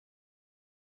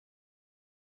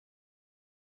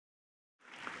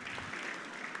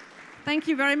Thank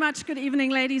you very much. Good evening,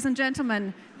 ladies and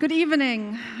gentlemen. Good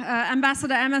evening,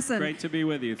 Ambassador Emerson. Great to be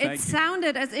with you. Thank you. It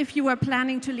sounded as if you were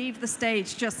planning to leave the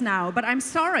stage just now, but I'm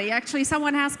sorry. Actually,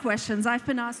 someone has questions. I've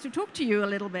been asked to talk to you a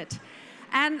little bit.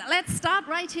 And let's start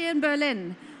right here in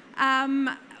Berlin.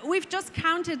 We've just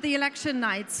counted the election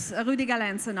nights, Rüdiger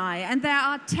Lenz and I, and there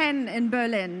are 10 in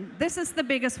Berlin. This is the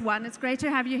biggest one. It's great to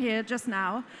have you here just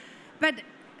now. But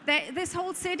this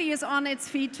whole city is on its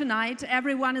feet tonight.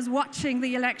 Everyone is watching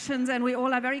the elections, and we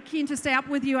all are very keen to stay up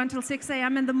with you until 6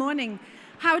 a.m. in the morning.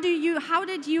 How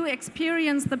did you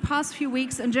experience the past few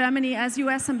weeks in Germany as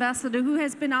U.S. ambassador, who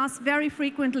has been asked very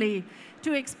frequently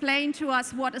to explain to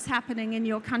us what is happening in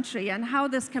your country and how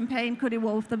this campaign could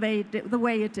evolve the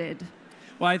way it did?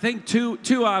 Well, I think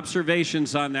two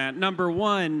observations on that. Number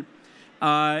one,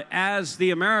 as the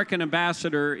American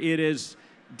ambassador, it is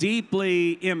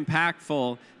deeply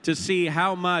impactful to see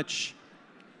how much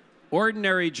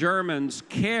ordinary Germans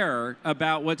care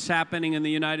about what's happening in the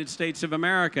United States of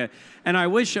America. And I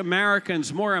wish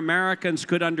more Americans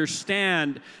could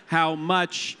understand how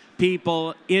much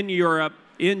people in Europe,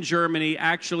 in Germany,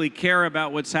 actually care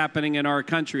about what's happening in our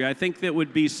country. I think that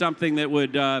would be something that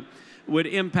would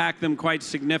impact them quite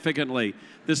significantly.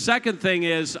 The second thing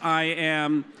is I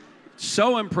am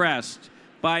so impressed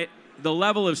by the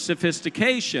level of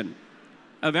sophistication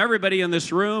of everybody in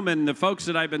this room and the folks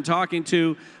that I've been talking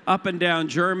to up and down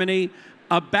Germany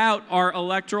about our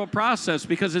electoral process,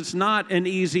 because it's not an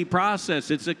easy process.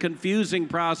 It's a confusing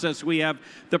process. We have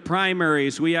the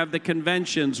primaries, we have the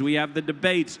conventions, we have the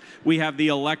debates, we have the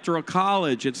electoral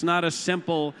college. It's not a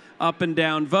simple up and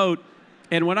down vote.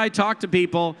 And when I talk to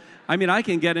people, I mean, I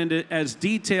can get into as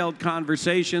detailed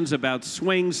conversations about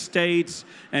swing states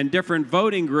and different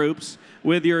voting groups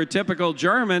with your typical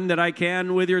German that I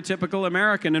can with your typical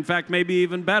American. In fact, maybe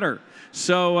even better.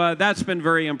 So that's been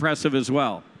very impressive as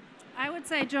well. I would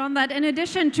say, John, that in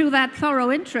addition to that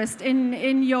thorough interest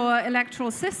in your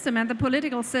electoral system and the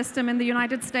political system in the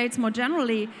United States more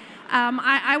generally,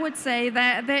 I would say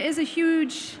that there is a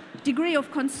huge degree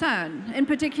of concern, in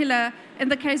particular in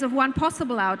the case of one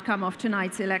possible outcome of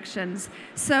tonight's elections.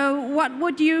 So what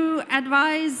would you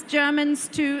advise Germans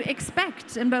to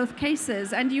expect in both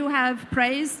cases? And you have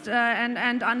praised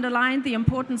and underlined the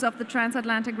importance of the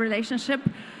transatlantic relationship.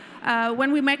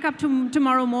 When we make up to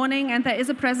tomorrow morning and there is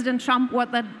a President Trump,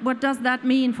 what does that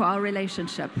mean for our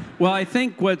relationship? Well, I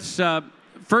think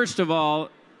first of all,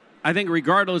 I think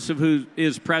regardless of who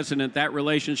is president, that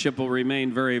relationship will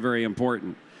remain very, very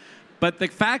important. But the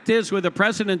fact is, with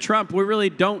President Trump, we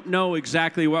really don't know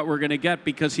exactly what we're going to get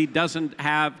because he doesn't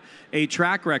have a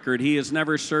track record. He has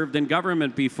never served in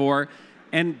government before.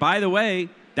 And by the way,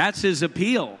 that's his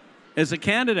appeal as a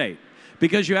candidate,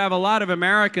 because you have a lot of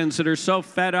Americans that are so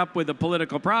fed up with the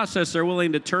political process, they're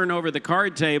willing to turn over the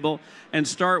card table and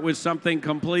start with something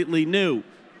completely new.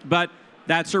 But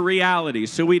that's a reality.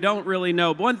 So we don't really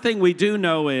know. One thing we do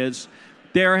know is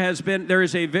there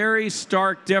is a very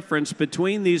stark difference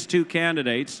between these two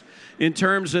candidates in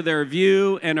terms of their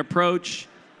view and approach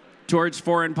towards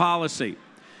foreign policy.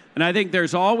 And I think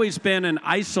there's always been an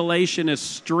isolationist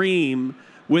stream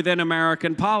within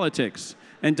American politics.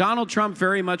 And Donald Trump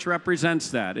very much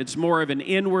represents that. It's more of an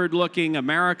inward-looking,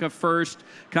 America first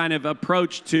kind of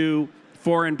approach to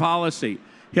foreign policy.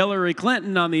 Hillary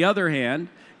Clinton, on the other hand,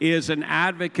 is an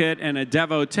advocate and a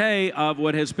devotee of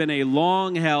what has been a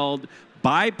long-held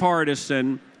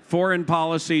bipartisan foreign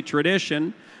policy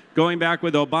tradition, going back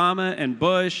with Obama and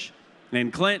Bush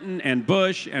and Clinton and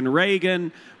Bush and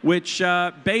Reagan, which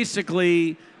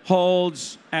basically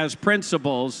holds as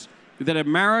principles that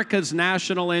America's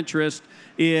national interest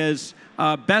is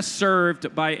best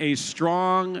served by a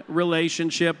strong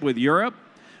relationship with Europe,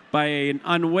 by an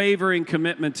unwavering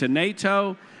commitment to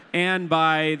NATO, and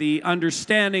by the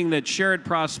understanding that shared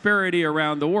prosperity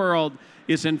around the world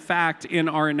is in fact in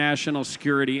our national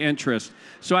security interest.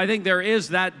 So I think there is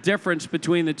that difference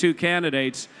between the two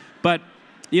candidates. But,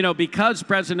 you know, because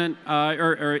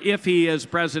if he is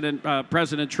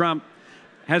President Trump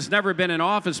has never been in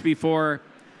office before,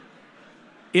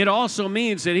 it also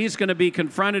means that he's going to be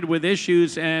confronted with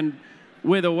issues and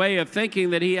with a way of thinking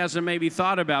that he hasn't maybe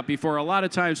thought about before. A lot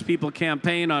of times people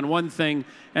campaign on one thing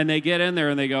and they get in there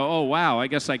and they go, oh, wow, I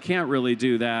guess I can't really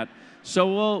do that.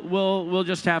 So we'll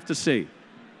just have to see.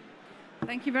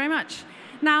 Thank you very much.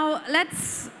 Now,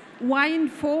 let's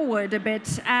wind forward a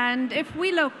bit. And if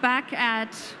we look back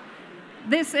at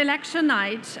this election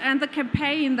night and the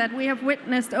campaign that we have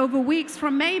witnessed over weeks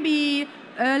from maybe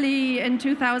early in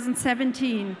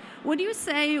 2017, would you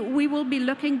say we will be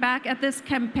looking back at this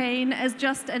campaign as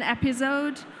just an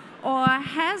episode? Or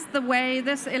has the way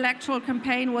this electoral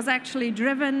campaign was actually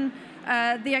driven,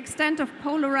 the extent of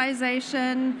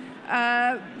polarization,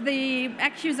 the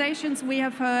accusations we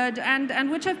have heard, and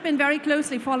which have been very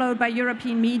closely followed by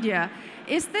European media,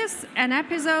 is this an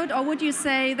episode, or would you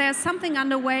say there's something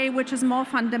underway which is more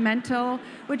fundamental,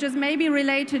 which is maybe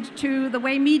related to the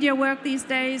way media work these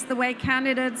days, the way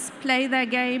candidates play their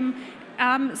game?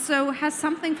 So has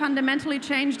something fundamentally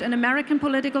changed in American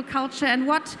political culture, and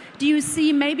what do you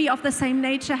see maybe of the same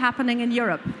nature happening in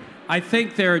Europe? I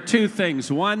think there are two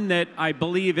things. One that I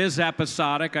believe is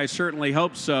episodic, I certainly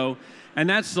hope so, and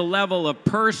that's the level of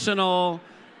personal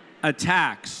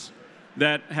attacks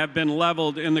that have been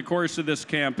leveled in the course of this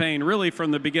campaign, really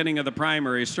from the beginning of the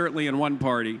primaries, certainly in one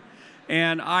party.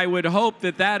 And I would hope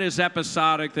that that is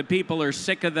episodic, that people are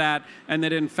sick of that, and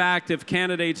that in fact, if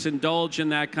candidates indulge in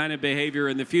that kind of behavior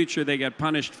in the future, they get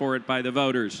punished for it by the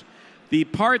voters. The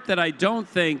part that I don't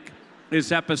think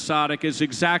is episodic is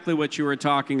exactly what you were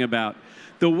talking about.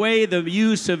 The way the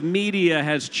use of media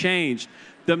has changed.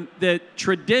 The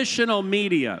traditional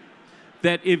media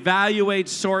that evaluates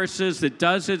sources, that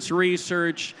does its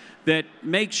research, that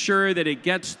makes sure that it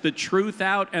gets the truth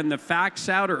out and the facts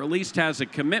out, or at least has a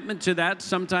commitment to that.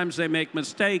 Sometimes they make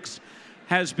mistakes,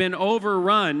 has been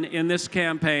overrun in this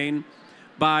campaign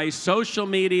by social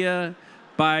media,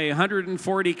 by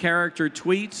 140-character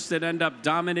tweets that end up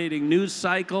dominating news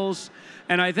cycles.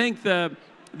 And I think the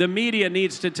media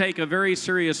needs to take a very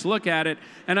serious look at it.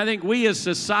 And I think we as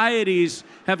societies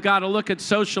have got to look at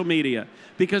social media,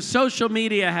 because social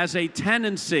media has a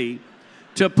tendency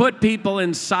to put people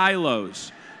in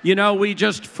silos. You know, we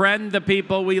just friend the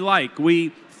people we like. We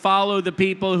follow the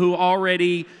people who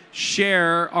already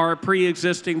share our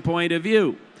pre-existing point of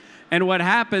view. And what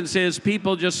happens is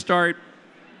people just start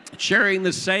sharing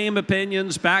the same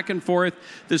opinions back and forth,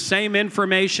 the same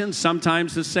information,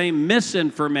 sometimes the same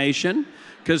misinformation,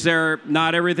 because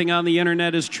not everything on the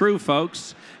internet is true,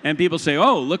 folks. And people say,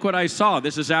 oh, look what I saw,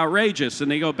 this is outrageous.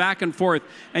 And they go back and forth,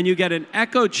 and you get an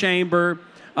echo chamber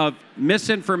of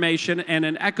misinformation and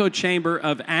an echo chamber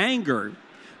of anger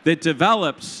that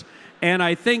develops. And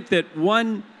I think that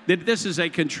this is a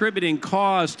contributing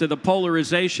cause to the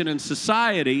polarization in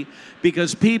society,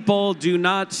 because people do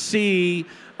not see,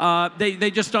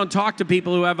 they just don't talk to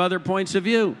people who have other points of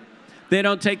view. They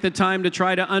don't take the time to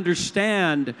try to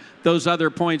understand those other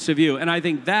points of view. And I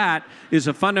think that is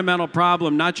a fundamental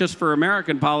problem, not just for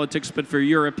American politics, but for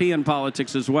European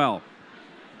politics as well.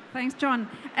 Thanks, John.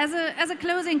 As a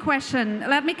closing question,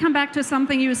 let me come back to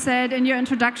something you said in your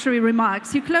introductory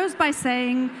remarks. You closed by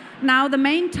saying, now the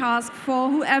main task for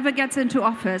whoever gets into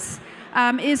office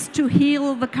is to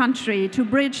heal the country, to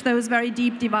bridge those very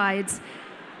deep divides.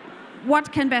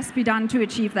 What can best be done to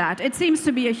achieve that? It seems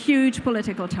to be a huge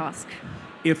political task.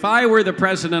 If I were the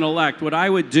president-elect, what I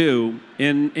would do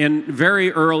in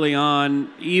very early on,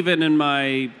 even in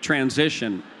my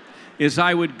transition, is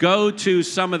I would go to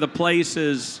some of the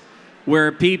places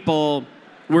where people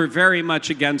were very much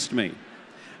against me.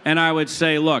 And I would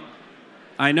say, look,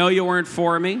 I know you weren't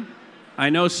for me.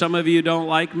 I know some of you don't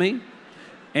like me.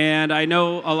 And I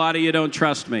know a lot of you don't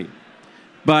trust me.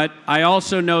 But I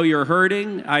also know you're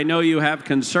hurting. I know you have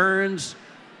concerns.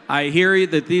 I hear you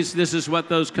that this is what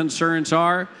those concerns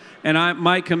are. And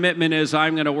my commitment is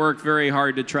I'm going to work very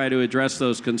hard to try to address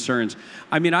those concerns.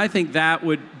 I mean, I think that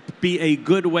would be a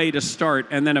good way to start.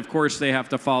 And then, of course, they have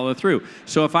to follow through.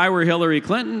 So if I were Hillary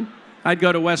Clinton, I'd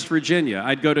go to West Virginia.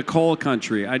 I'd go to coal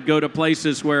country. I'd go to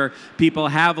places where people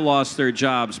have lost their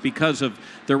jobs because of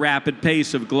the rapid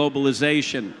pace of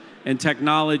globalization and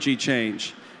technology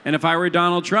change. And if I were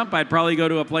Donald Trump, I'd probably go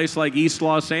to a place like East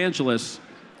Los Angeles,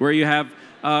 where you have,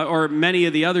 or many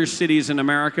of the other cities in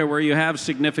America where you have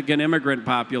significant immigrant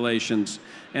populations,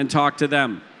 and talk to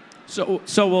them. So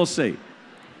we'll see.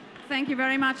 Thank you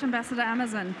very much, Ambassador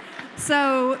Emerson.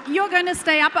 So you're going to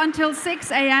stay up until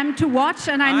 6 a.m. to watch,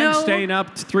 and I know... I'm staying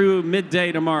up through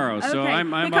midday tomorrow, okay. So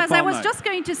I'm up all Because I was night. Just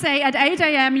going to say, at 8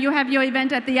 a.m. you have your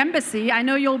event at the embassy. I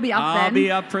know you'll be up then. I'll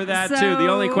be up for that, too. The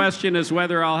only question is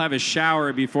whether I'll have a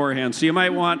shower beforehand, so you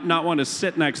might not want to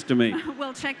sit next to me.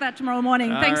 We'll check that tomorrow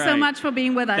morning. All Thanks right. so much for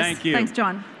being with us. Thank you. Thanks,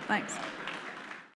 John. Thanks.